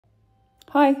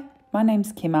Hi, my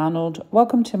name's Kim Arnold.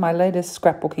 Welcome to my latest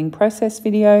scrapbooking process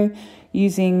video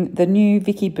using the new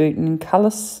Vicki Boutin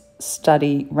Color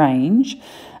Study range.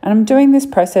 And I'm doing this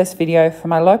process video for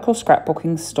my local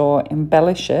scrapbooking store,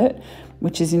 Embellish It,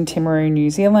 which is in Timaru, New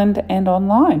Zealand, and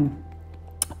online.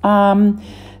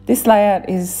 This layout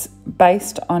is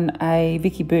based on a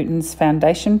Vicki Boutin's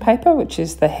foundation paper, which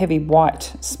is the heavy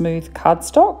white smooth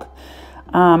cardstock.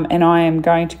 And I am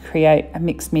going to create a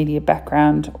mixed media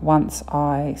background once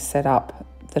I set up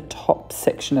the top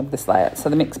section of this layout. So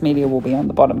the mixed media will be on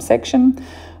the bottom section.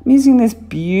 I'm using this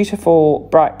beautiful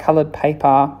bright coloured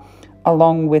paper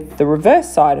along with the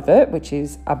reverse side of it, which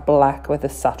is a black with a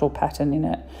subtle pattern in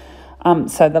it.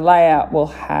 So the layout will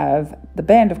have the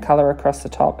band of colour across the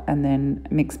top, and then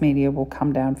mixed media will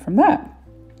come down from that.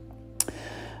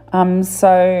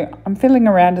 So I'm fiddling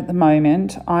around at the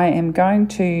moment. I am going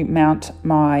to mount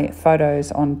my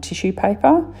photos on tissue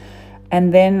paper,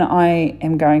 and then I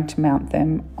am going to mount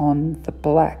them on the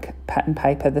black pattern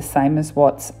paper, the same as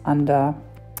what's under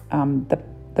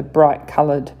the bright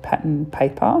coloured pattern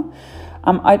paper.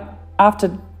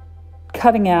 After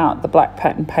cutting out the black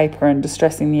pattern paper and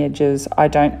distressing the edges, I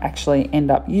don't actually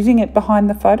end up using it behind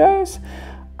the photos,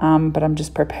 but I'm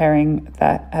just preparing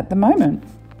that at the moment.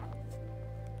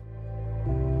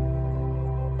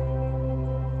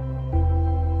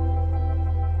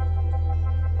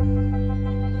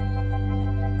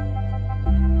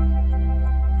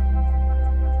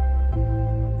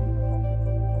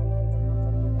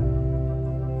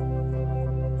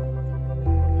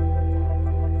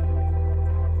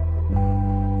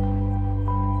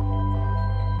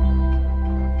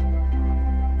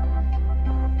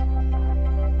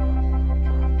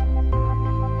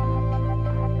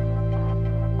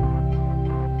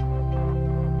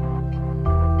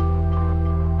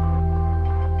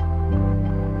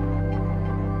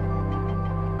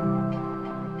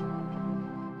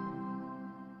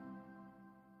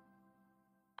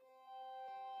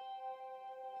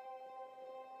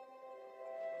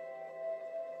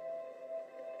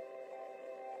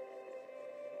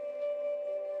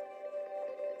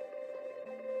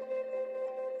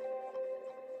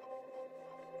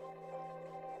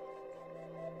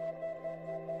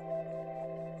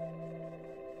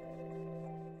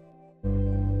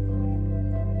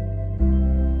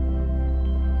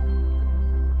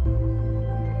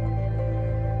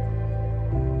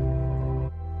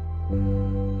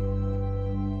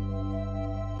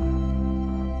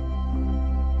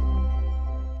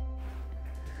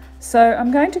 So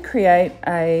I'm going to create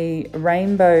a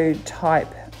rainbow type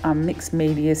mixed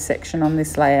media section on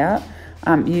this layout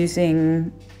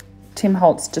using Tim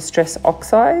Holtz Distress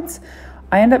Oxides.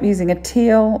 I end up using a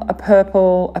teal, a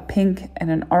purple, a pink and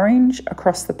an orange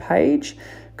across the page,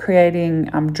 creating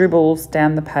dribbles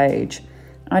down the page.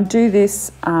 I do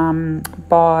this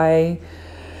by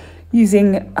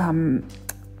using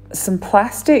some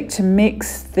plastic to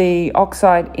mix the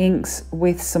Oxide inks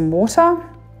with some water.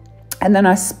 And then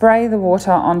I spray the water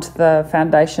onto the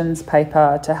foundations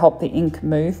paper to help the ink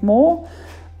move more.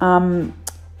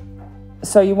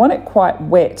 So you want it quite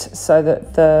wet so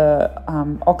that the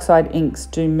Oxide inks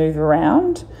do move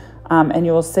around. And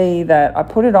you'll see that I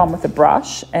put it on with a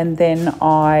brush, and then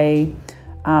I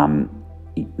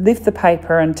lift the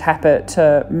paper and tap it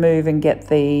to move and get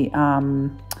the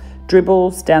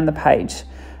dribbles down the page.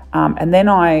 And then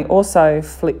I also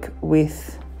flick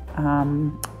with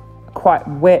quite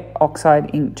wet Oxide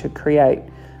ink to create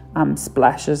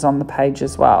splashes on the page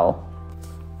as well.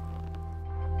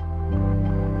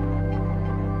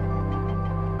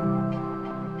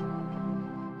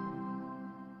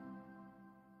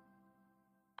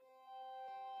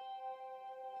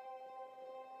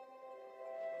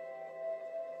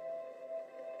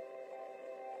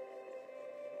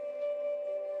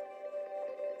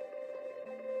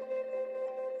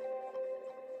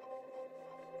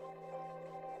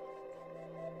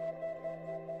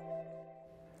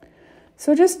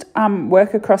 So I just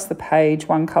work across the page,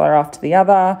 one colour after the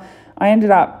other. I ended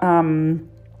up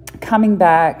coming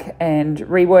back and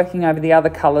reworking over the other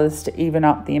colours to even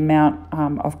up the amount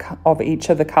of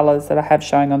each of the colours that I have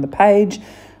showing on the page.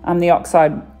 The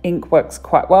Oxide ink works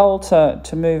quite well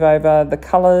to move over the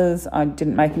colours. I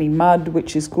didn't make any mud,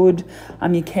 which is good.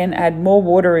 You can add more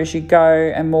water as you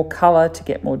go and more colour to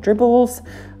get more dribbles.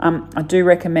 I do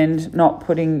recommend not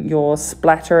putting your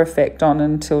splatter effect on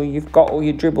until you've got all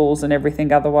your dribbles and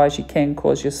everything, otherwise you can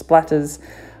cause your splatters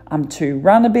to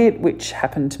run a bit, which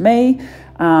happened to me.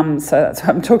 So that's why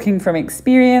I'm talking from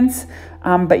experience.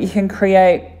 But you can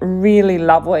create a really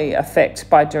lovely effect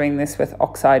by doing this with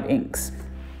Oxide inks.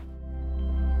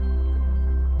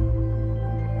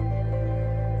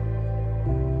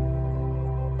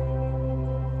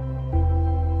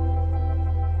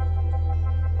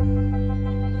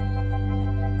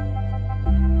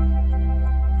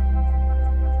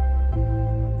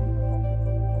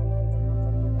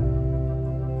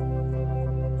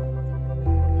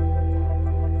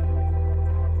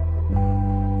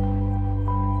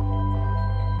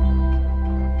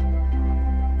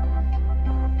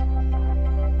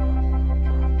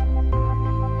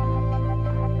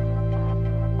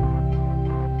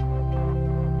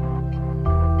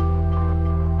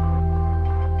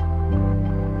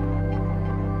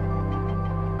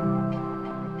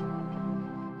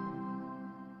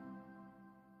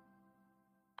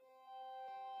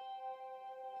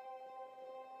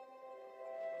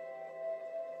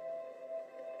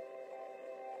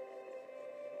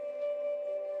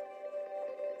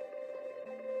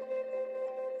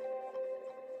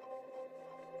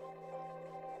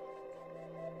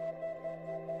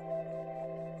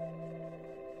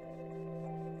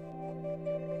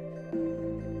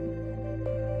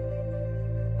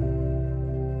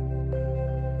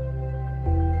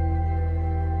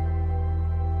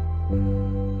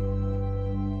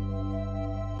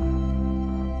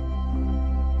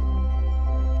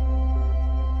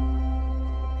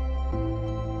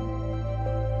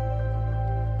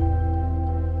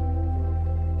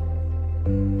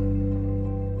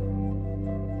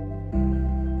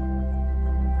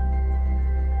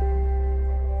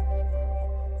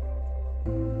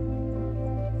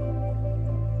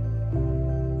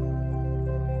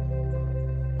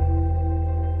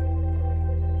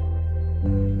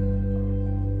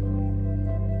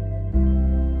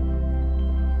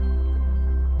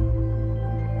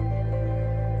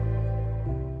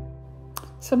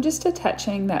 So I'm just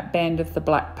attaching that band of the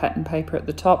black pattern paper at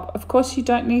the top. Of course, you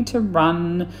don't need to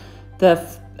run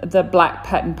the black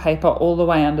pattern paper all the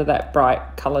way under that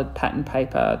bright coloured pattern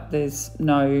paper. There's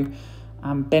no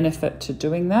benefit to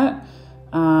doing that.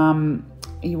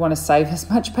 You want to save as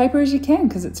much paper as you can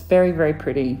because it's very, very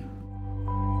pretty.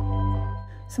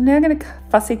 So I'm now going to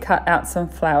fussy cut out some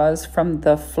flowers from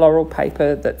the floral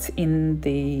paper that's in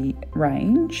the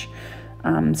range.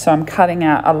 So I'm cutting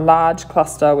out a large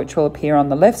cluster which will appear on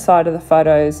the left side of the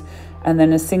photos, and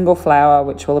then a single flower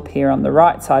which will appear on the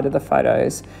right side of the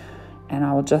photos. And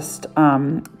I will just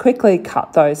quickly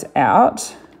cut those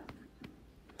out.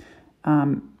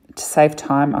 To save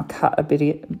time, I'll cut a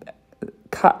bit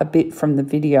from the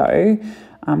video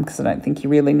because I don't think you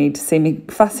really need to see me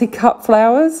fussy cut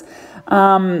flowers.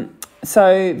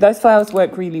 So those flowers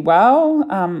work really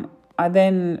well. I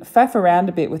then faff around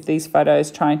a bit with these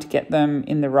photos, trying to get them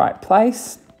in the right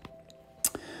place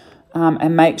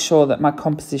and make sure that my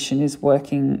composition is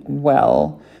working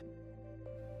well.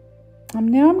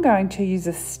 Now I'm going to use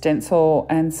a stencil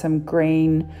and some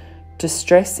green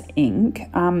distress ink.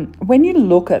 When you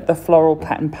look at the floral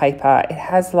pattern paper, it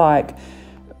has like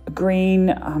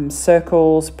green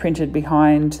circles printed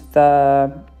behind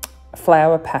the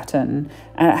flower pattern,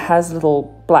 and it has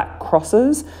little black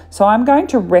crosses. So I'm going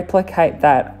to replicate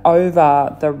that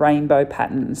over the rainbow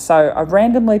pattern. So I've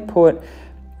randomly put,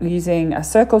 using a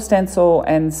circle stencil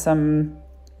and some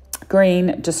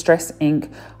green distress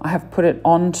ink, I have put it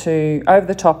over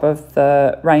the top of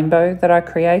the rainbow that I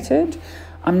created.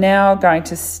 I'm now going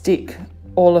to stick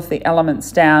all of the elements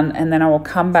down, and then I will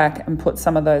come back and put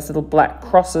some of those little black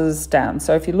crosses down.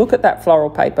 So if you look at that floral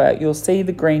paper, you'll see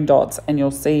the green dots and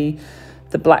you'll see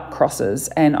the black crosses,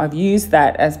 and I've used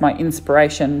that as my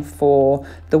inspiration for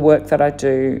the work that I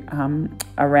do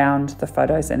around the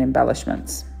photos and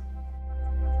embellishments.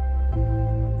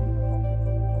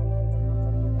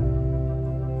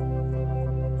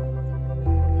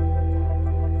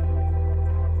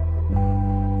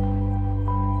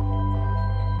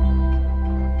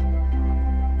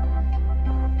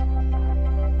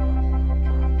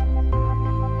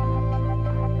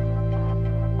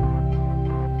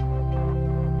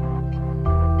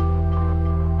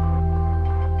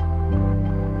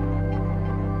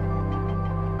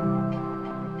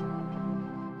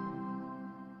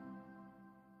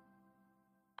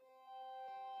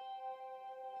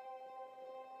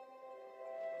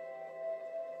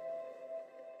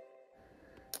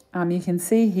 You can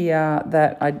see here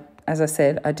that as I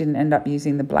said, I didn't end up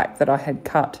using the black that I had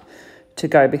cut to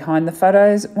go behind the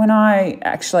photos. When I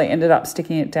actually ended up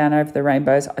sticking it down over the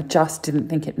rainbows, I just didn't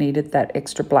think it needed that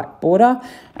extra black border,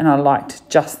 and I liked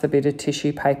just the bit of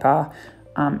tissue paper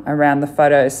around the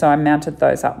photos. So I mounted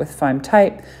those up with foam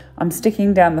tape. I'm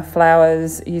sticking down the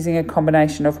flowers using a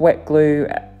combination of wet glue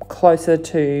closer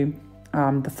to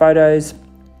the photos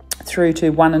through to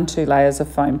 1 and 2 layers of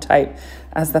foam tape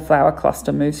as the flower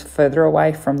cluster moves further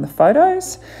away from the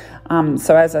photos.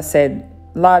 So as I said,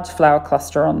 large flower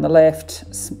cluster on the left,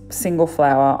 single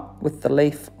flower with the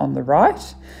leaf on the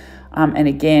right. And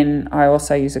again, I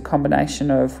also use a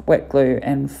combination of wet glue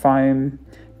and foam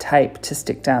tape to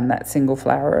stick down that single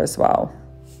flower as well.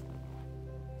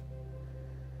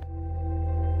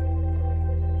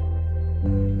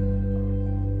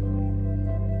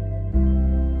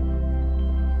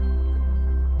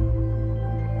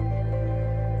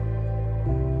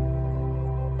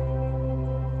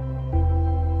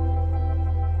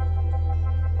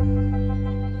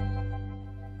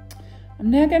 I'm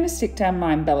now going to stick down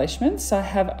my embellishments. I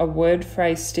have a word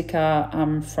phrase sticker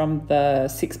from the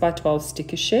 6x12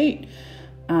 sticker sheet,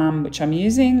 which I'm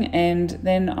using, and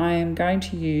then I am going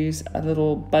to use a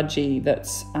little budgie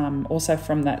that's also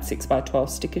from that 6x12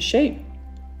 sticker sheet.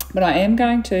 But I am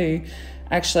going to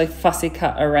actually fussy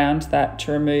cut around that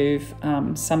to remove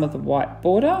some of the white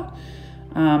border,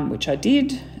 which I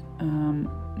did,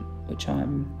 which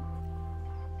I'm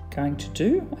going to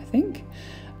do, I think.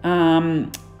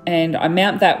 And I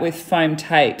mount that with foam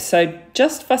tape. So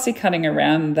just fussy cutting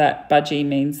around that budgie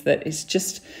means that it's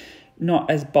just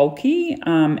not as bulky,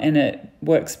 and it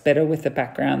works better with the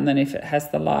background than if it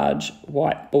has the large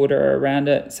white border around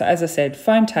it. So as I said,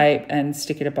 foam tape and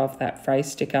stick it above that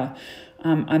phrase sticker.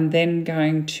 I'm then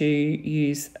going to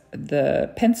use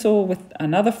the pencil with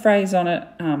another phrase on it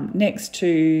next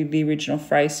to the original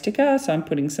phrase sticker. So I'm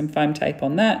putting some foam tape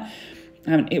on that.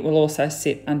 It will also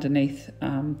sit underneath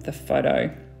the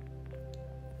photo.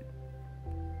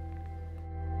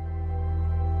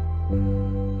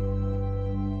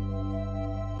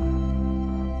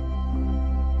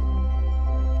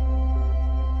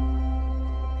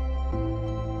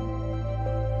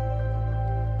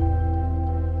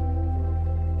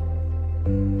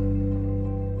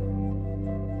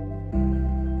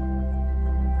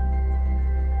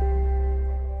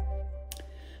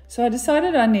 So I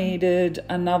decided I needed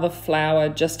another flower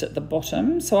just at the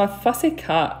bottom. So I fussy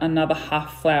cut another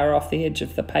half flower off the edge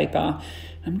of the paper.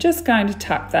 I'm just going to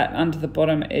tuck that under the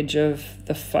bottom edge of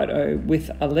the photo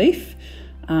with a leaf.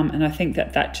 And I think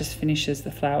that just finishes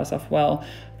the flowers off well.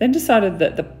 Then decided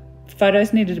that the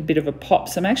photos needed a bit of a pop.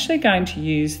 So I'm actually going to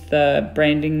use the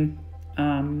branding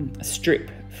strip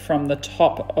from the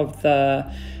top of the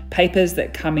papers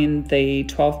that come in the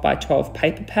 12 by 12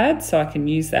 paper pad, so I can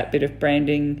use that bit of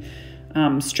branding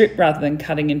strip rather than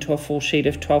cutting into a full sheet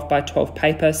of 12 by 12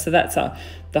 paper. So that's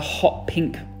the hot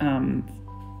pink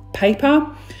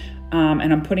paper,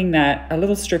 and I'm putting a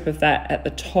little strip of that at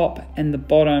the top and the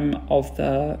bottom of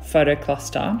the photo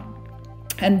cluster.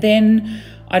 And then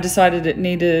I decided it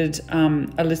needed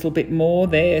a little bit more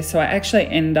there, so I actually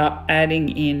end up adding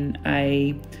in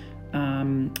a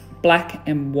black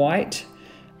and white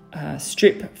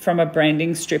strip from a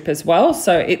branding strip as well.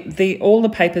 So all the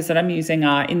papers that I'm using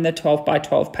are in the 12 by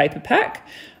 12 paper pack,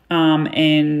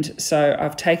 and so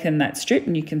I've taken that strip,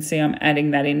 and you can see I'm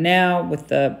adding that in now with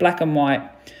the black and white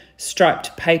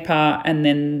striped paper, and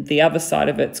then the other side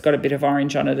of it's got a bit of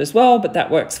orange on it as well, but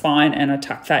that works fine. And I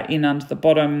tuck that in under the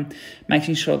bottom,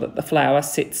 making sure that the flower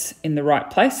sits in the right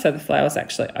place, so the flower's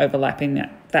actually overlapping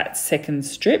that second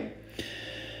strip.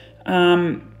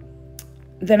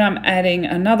 Then I'm adding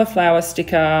another flower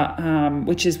sticker,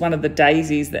 which is one of the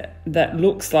daisies that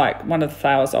looks like one of the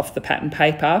flowers off the pattern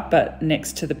paper, but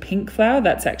next to the pink flower,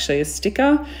 that's actually a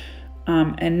sticker.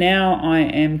 And now I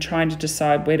am trying to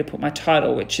decide where to put my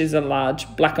title, which is a large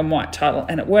black and white title,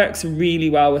 and it works really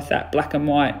well with that black and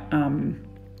white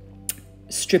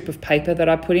strip of paper that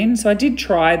I put in. So I did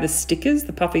try the stickers,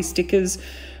 the puffy stickers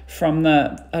from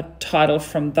a title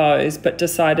from those, but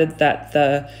decided that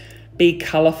the Be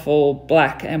Colourful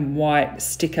black and white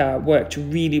sticker worked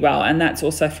really well, and that's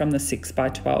also from the 6 by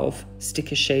 12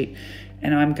 sticker sheet.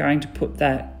 And I'm going to put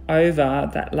that over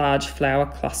that large flower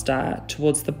cluster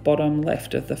towards the bottom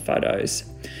left of the photos.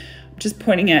 I'm just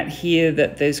pointing out here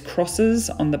that there's crosses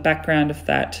on the background of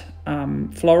that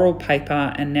floral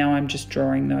paper, and now I'm just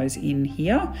drawing those in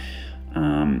here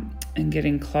and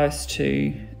getting close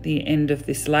to the end of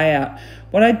this layout.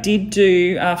 What I did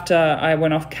do after I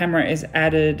went off camera is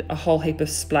added a whole heap of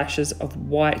splashes of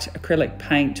white acrylic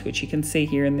paint, which you can see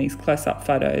here in these close-up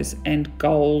photos, and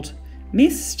gold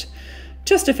mist,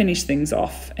 just to finish things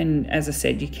off. And as I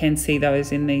said, you can see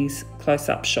those in these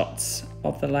close-up shots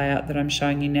of the layout that I'm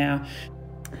showing you now.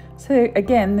 So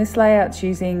again, this layout's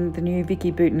using the new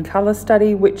Vicki Boutin Color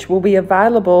Study, which will be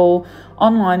available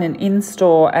online and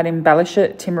in-store at Embellish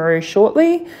It, Timaru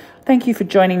shortly. Thank you for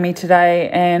joining me today,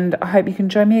 and I hope you can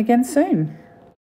join me again soon.